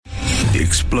The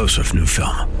explosive new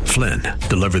film, Flynn,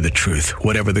 deliver the truth,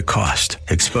 whatever the cost.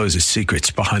 Exposes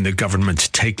secrets behind the government's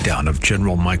takedown of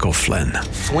General Michael Flynn.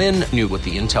 Flynn knew what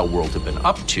the intel world had been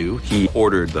up to. He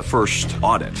ordered the first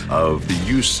audit of the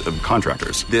use of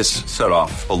contractors. This set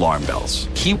off alarm bells.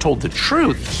 He told the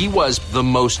truth. He was the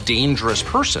most dangerous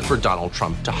person for Donald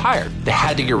Trump to hire. They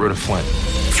had to get rid of Flynn.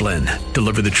 Flynn,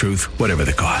 deliver the truth, whatever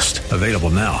the cost. Available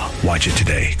now. Watch it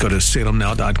today. Go to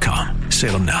salemnow.com.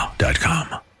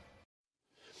 salemnow.com.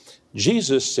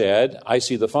 Jesus said, I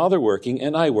see the Father working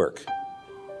and I work.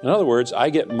 In other words, I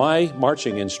get my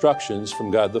marching instructions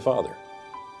from God the Father.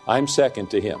 I'm second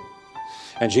to him.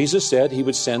 And Jesus said he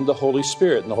would send the Holy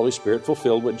Spirit, and the Holy Spirit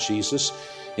fulfilled what Jesus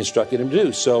instructed him to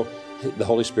do. So the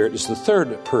Holy Spirit is the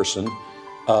third person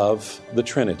of the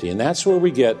Trinity. And that's where we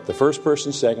get the first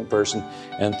person, second person,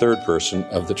 and third person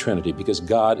of the Trinity, because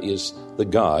God is the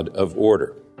God of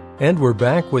order. And we're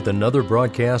back with another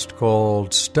broadcast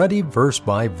called Study Verse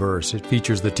by Verse. It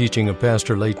features the teaching of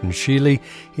Pastor Leighton Sheely.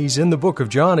 He's in the book of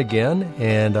John again,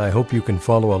 and I hope you can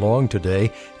follow along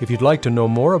today. If you'd like to know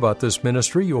more about this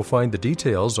ministry, you'll find the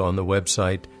details on the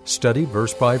website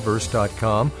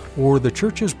studyversebyverse.com or the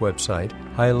church's website,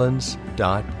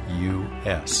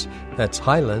 highlands.us. That's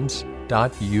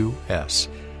highlands.us.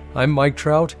 I'm Mike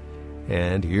Trout,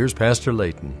 and here's Pastor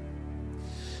Leighton.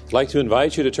 I'd like to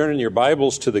invite you to turn in your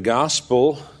Bibles to the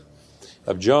Gospel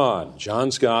of John,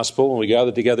 John's Gospel. When we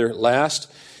gathered together last,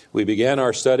 we began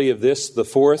our study of this, the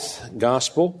fourth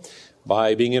Gospel,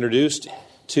 by being introduced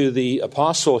to the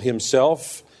Apostle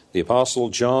himself, the Apostle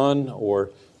John,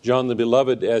 or John the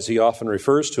Beloved, as he often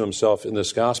refers to himself in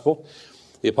this Gospel.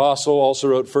 The Apostle also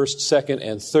wrote 1st, 2nd,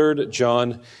 and 3rd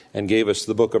John and gave us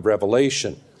the book of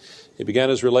Revelation. He began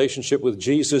his relationship with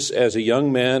Jesus as a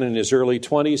young man in his early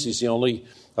 20s. He's the only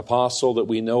apostle that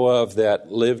we know of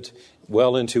that lived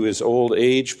well into his old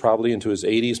age, probably into his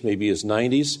 80s, maybe his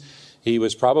 90s. He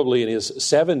was probably in his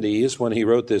 70s when he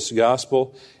wrote this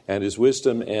gospel, and his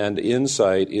wisdom and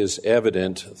insight is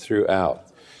evident throughout.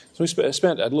 So we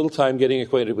spent a little time getting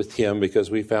acquainted with him because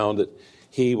we found that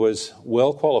he was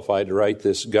well qualified to write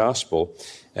this gospel,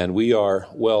 and we are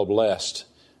well blessed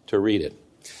to read it.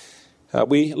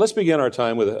 Let's begin our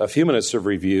time with a few minutes of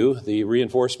review. The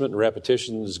reinforcement and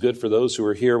repetition is good for those who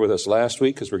were here with us last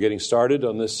week because we're getting started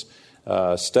on this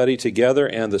study together,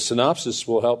 and the synopsis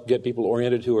will help get people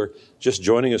oriented who are just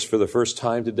joining us for the first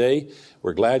time today.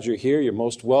 We're glad you're here. You're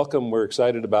most welcome. We're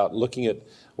excited about looking at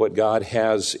what God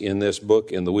has in this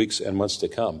book in the weeks and months to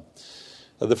come.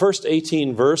 The first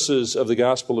 18 verses of the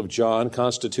Gospel of John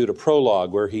constitute a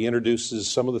prologue where he introduces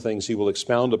some of the things he will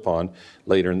expound upon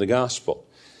later in the Gospel.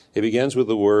 He begins with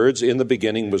the words, "In the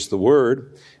beginning was the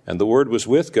Word, and the Word was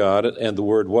with God, and the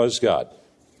Word was God."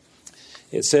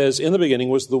 It says, "In the beginning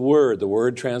was the Word." The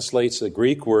word translates the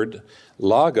Greek word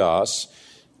logos,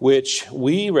 which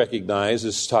we recognize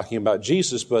as talking about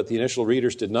Jesus, but the initial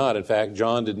readers did not. In fact,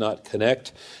 John did not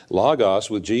connect logos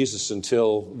with Jesus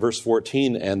until verse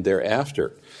 14 and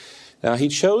thereafter. Now, he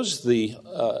chose the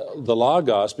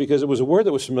logos because it was a word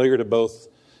that was familiar to both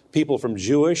people from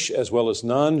Jewish as well as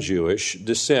non-Jewish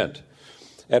descent.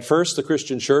 At first, the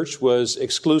Christian church was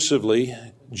exclusively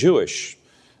Jewish.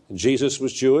 Jesus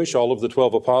was Jewish. All of the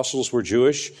 12 apostles were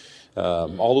Jewish.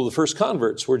 All of the first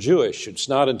converts were Jewish. It's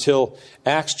not until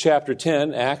Acts chapter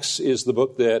 10, Acts is the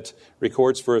book that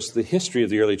records for us the history of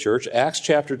the early church, Acts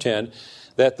chapter 10,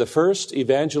 that the first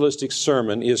evangelistic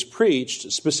sermon is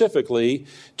preached specifically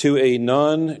to a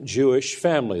non-Jewish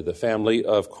family, the family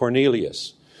of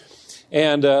Cornelius.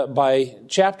 And by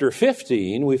chapter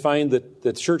 15, we find that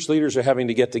the church leaders are having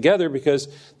to get together because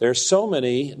there are so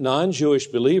many non-Jewish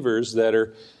believers that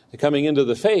are coming into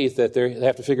the faith that they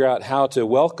have to figure out how to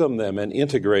welcome them and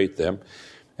integrate them.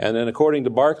 And then according to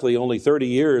Barclay, only 30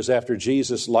 years after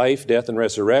Jesus' life, death, and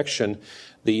resurrection,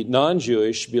 the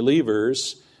non-Jewish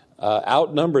believers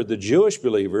outnumbered the Jewish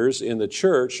believers in the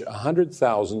church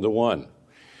 100,000 to 1.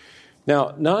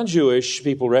 Now, non-Jewish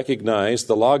people recognize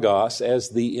the Logos as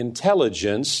the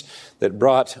intelligence that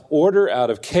brought order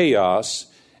out of chaos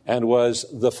and was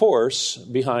the force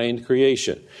behind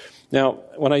creation. Now,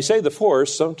 when I say the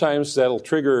force, sometimes that'll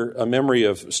trigger a memory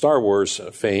of Star Wars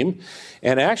fame.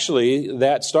 And actually,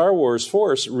 that Star Wars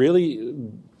force really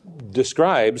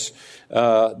describes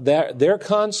their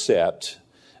concept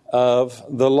of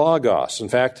the Logos. In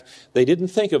fact, they didn't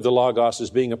think of the Logos as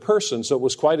being a person, so it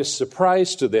was quite a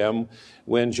surprise to them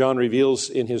when John reveals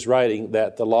in his writing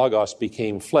that the Logos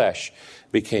became flesh,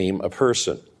 became a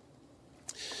person.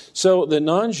 So the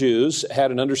non-Jews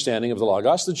had an understanding of the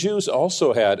Logos. The Jews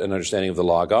also had an understanding of the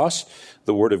Logos,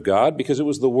 the Word of God, because it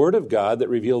was the Word of God that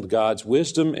revealed God's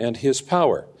wisdom and His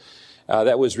power.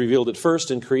 that was revealed at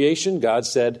first in creation. God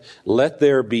said, "Let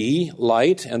there be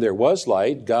light," and there was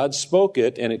light. God spoke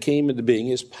it, and it came into being.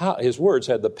 His words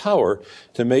had the power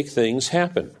to make things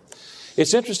happen.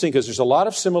 It's interesting because there's a lot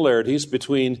of similarities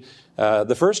between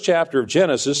the first chapter of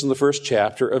Genesis and the first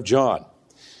chapter of John.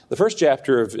 The first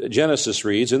chapter of Genesis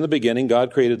reads, "In the beginning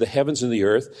God created the heavens and the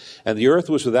earth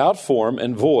was without form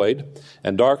and void,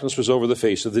 and darkness was over the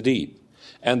face of the deep.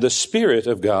 And the Spirit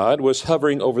of God was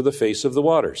hovering over the face of the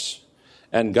waters.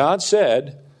 And God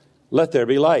said, 'Let there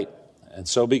be light.' And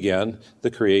so began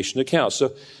the creation account."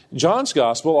 So John's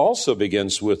gospel also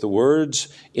begins with the words,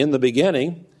 "In the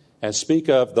beginning," and speak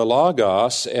of the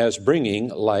Logos as bringing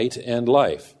light and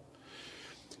life.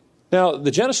 Now,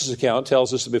 the Genesis account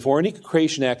tells us that before any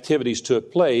creation activities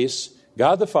took place,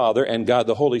 God the Father and God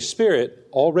the Holy Spirit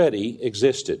already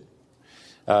existed.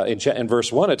 In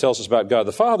verse 1, it tells us about God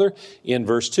the Father. In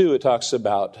verse 2, it talks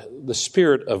about the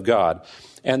Spirit of God.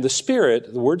 And the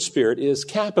Spirit, the word Spirit, is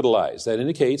capitalized. That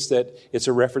indicates that it's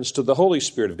a reference to the Holy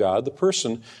Spirit of God,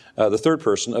 the third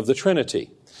person of the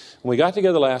Trinity. When we got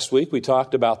together last week, we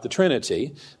talked about the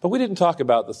Trinity, but we didn't talk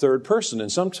about the third person.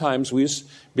 And sometimes we as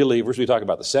believers, we talk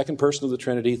about the second person of the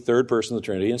Trinity, third person of the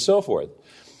Trinity, and so forth.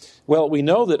 Well, we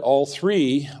know that all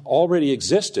three already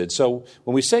existed. So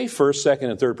when we say first, second,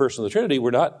 and third person of the Trinity,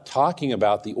 we're not talking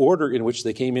about the order in which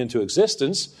they came into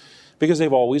existence, because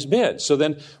they've always been. So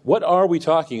then what are we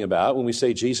talking about when we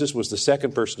say Jesus was the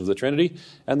second person of the Trinity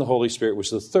and the Holy Spirit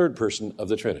was the third person of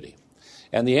the Trinity?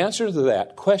 And the answer to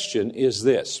that question is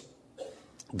this: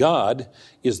 God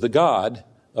is the God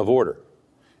of order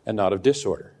and not of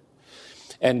disorder.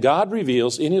 And God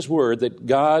reveals in His Word that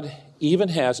God even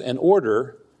has an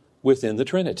order within the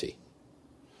Trinity.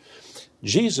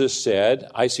 Jesus said,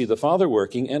 "I see the Father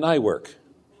working and I work."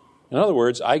 In other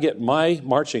words, I get my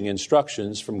marching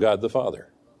instructions from God the Father.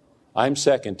 I'm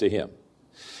second to Him.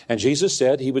 And Jesus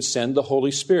said He would send the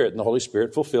Holy Spirit, and the Holy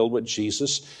Spirit fulfilled what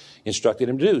Jesus instructed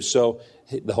Him to do. So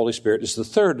the Holy Spirit is the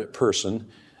third person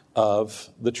of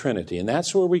the Trinity. And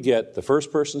that's where we get the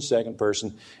first person, second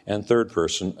person, and third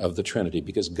person of the Trinity,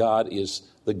 because God is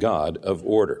the God of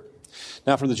order.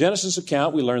 Now, from the Genesis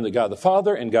account, we learn that God the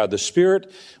Father and God the Spirit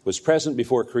was present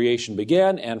before creation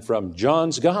began. And from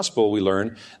John's Gospel, we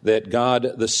learn that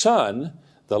God the Son,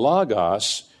 the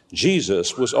Logos,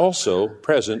 Jesus, was also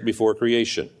present before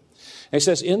creation. And He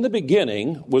says, "In the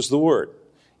beginning was the Word."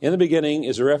 In the beginning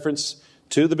is a reference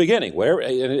to the beginning.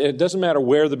 It doesn't matter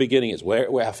where the beginning is.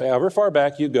 However far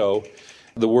back you go,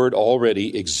 the Word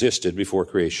already existed before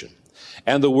creation.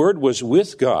 And the Word was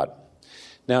with God.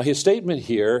 Now, his statement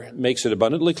here makes it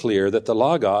abundantly clear that the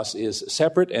Logos is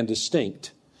separate and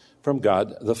distinct from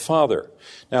God the Father.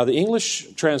 Now, the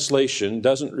English translation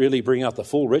doesn't really bring out the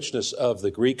full richness of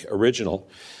the Greek original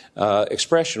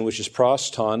expression, which is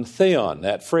pros ton theon.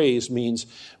 That phrase means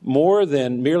more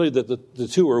than merely that the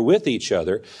two are with each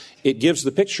other. It gives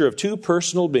the picture of two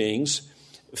personal beings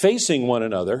facing one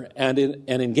another and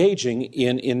engaging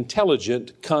in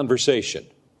intelligent conversation.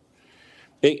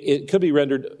 It could be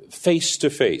rendered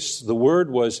face-to-face. The Word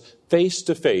was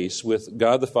face-to-face with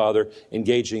God the Father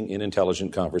engaging in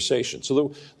intelligent conversation.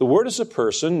 So the Word is a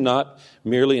person, not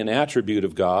merely an attribute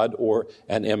of God or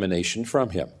an emanation from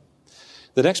Him.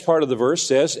 The next part of the verse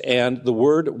says, "And the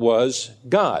Word was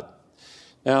God."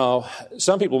 Now,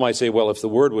 some people might say, well, if the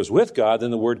Word was with God, then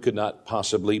the Word could not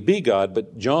possibly be God.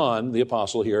 But John, the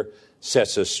apostle here,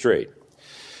 sets us straight.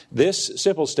 This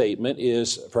simple statement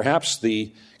is perhaps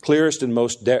the clearest and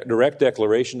most direct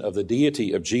declaration of the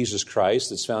deity of Jesus Christ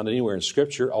that's found anywhere in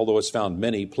Scripture, although it's found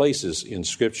many places in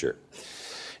Scripture.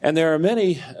 And there are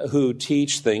many who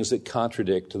teach things that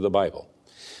contradict the Bible.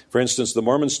 For instance, the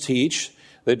Mormons teach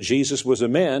that Jesus was a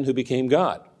man who became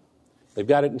God. They've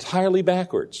got it entirely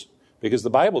backwards, because the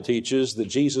Bible teaches that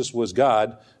Jesus was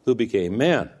God who became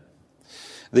man.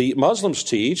 The Muslims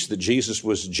teach that Jesus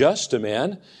was just a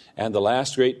man and the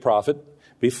last great prophet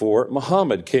before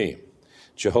Muhammad came.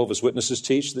 Jehovah's Witnesses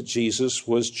teach that Jesus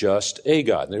was just a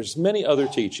God. And there's many other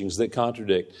teachings that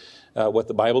contradict what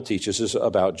the Bible teaches us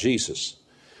about Jesus.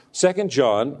 2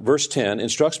 John, verse 10,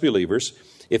 instructs believers,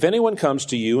 "If anyone comes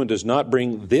to you and does not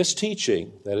bring this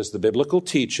teaching," that is the biblical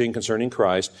teaching concerning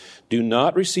Christ, "do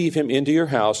not receive him into your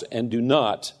house and do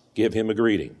not give him a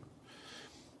greeting."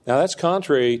 Now, that's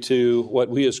contrary to what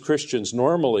we as Christians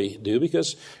normally do,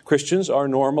 because Christians are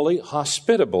normally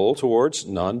hospitable towards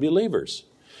non-believers.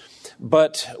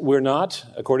 But we're not,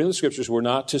 according to the Scriptures, we're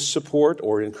not to support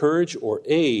or encourage or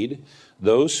aid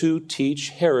those who teach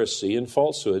heresy and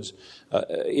falsehoods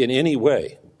in any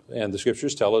way. And the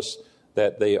Scriptures tell us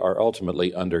that they are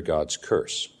ultimately under God's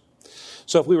curse.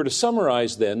 So if we were to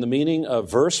summarize then the meaning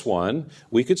of verse 1,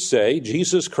 we could say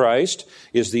Jesus Christ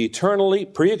is the eternally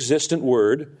pre-existent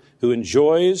Word who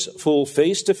enjoys full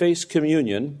face-to-face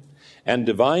communion and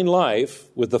divine life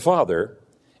with the Father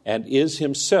and is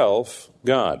himself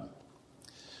God.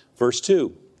 Verse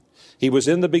 2, he was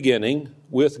in the beginning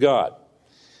with God.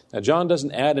 Now, John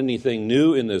doesn't add anything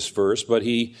new in this verse, but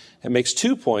he makes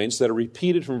 2 points that are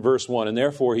repeated from verse 1, and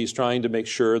therefore he's trying to make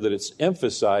sure that it's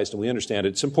emphasized and we understand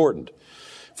it's important.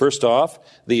 First off,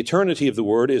 the eternity of the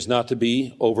Word is not to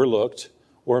be overlooked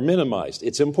or minimized.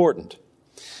 It's important.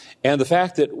 And the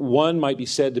fact that one might be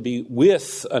said to be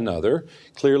with another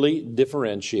clearly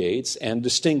differentiates and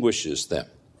distinguishes them.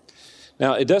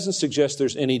 Now, it doesn't suggest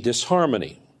there's any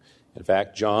disharmony. In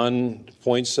fact, John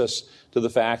points us to the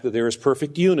fact that there is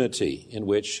perfect unity in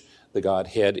which the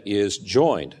Godhead is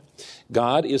joined.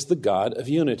 God is the God of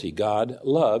unity. God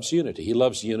loves unity. He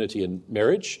loves unity in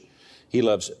marriage. He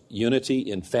loves unity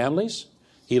in families.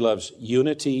 He loves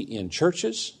unity in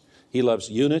churches. He loves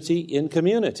unity in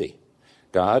community.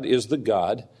 God is the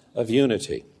God of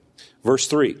unity. Verse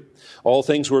 3, all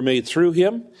things were made through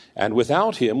him, and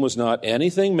without him was not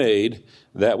anything made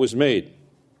that was made.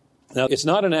 Now, it's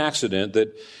not an accident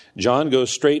that John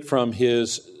goes straight from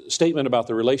his statement about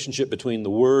the relationship between the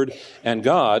Word and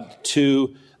God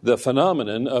to the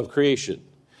phenomenon of creation.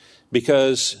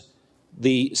 Because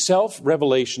the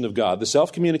self-revelation of God, the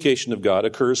self-communication of God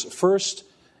occurs first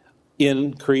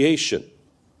in creation.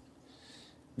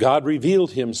 God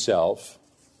revealed himself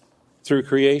through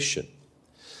creation.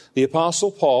 The Apostle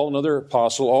Paul, another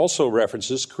apostle, also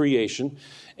references creation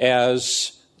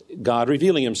as God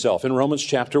revealing himself in Romans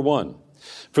chapter 1.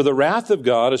 For the wrath of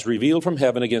God is revealed from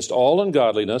heaven against all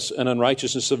ungodliness and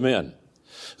unrighteousness of men,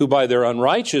 who by their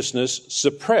unrighteousness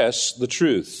suppress the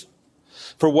truth.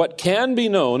 For what can be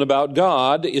known about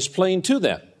God is plain to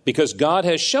them, because God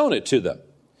has shown it to them.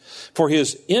 For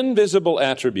his invisible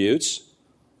attributes,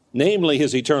 namely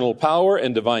his eternal power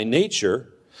and divine nature,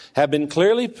 have been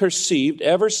clearly perceived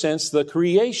ever since the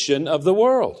creation of the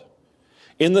world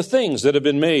in the things that have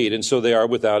been made, and so they are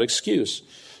without excuse.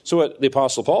 So what the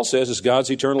Apostle Paul says is God's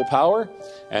eternal power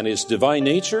and his divine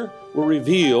nature were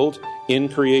revealed in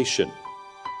creation.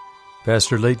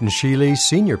 Pastor Leighton Sheely,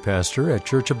 Senior Pastor at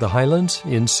Church of the Highlands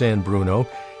in San Bruno,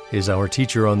 is our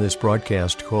teacher on this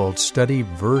broadcast called Study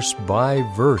Verse by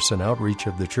Verse, an outreach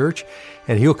of the church,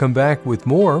 and he'll come back with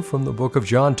more from the book of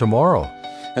John tomorrow.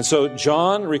 And so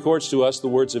John records to us the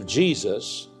words of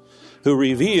Jesus, who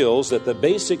reveals that the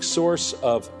basic source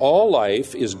of all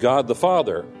life is God the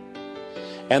Father,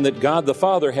 and that God the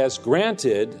Father has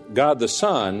granted God the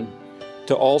Son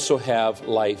to also have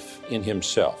life in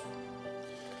himself.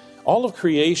 All of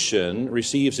creation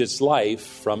receives its life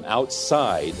from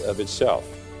outside of itself.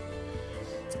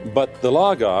 But the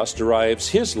Logos derives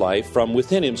his life from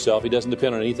within himself. He doesn't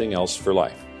depend on anything else for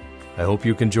life. I hope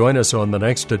you can join us on the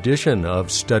next edition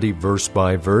of Study Verse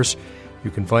by Verse.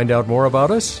 You can find out more about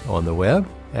us on the web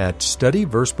at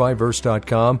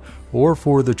studyversebyverse.com, or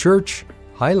for the church,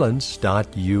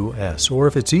 highlands.us. Or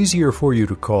if it's easier for you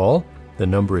to call, the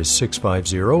number is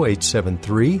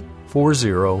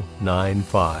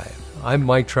 650-873-4095. I'm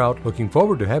Mike Trout, looking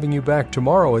forward to having you back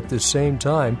tomorrow at this same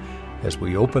time as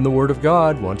we open the Word of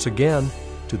God once again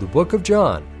to the book of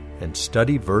John and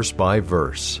study verse by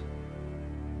verse.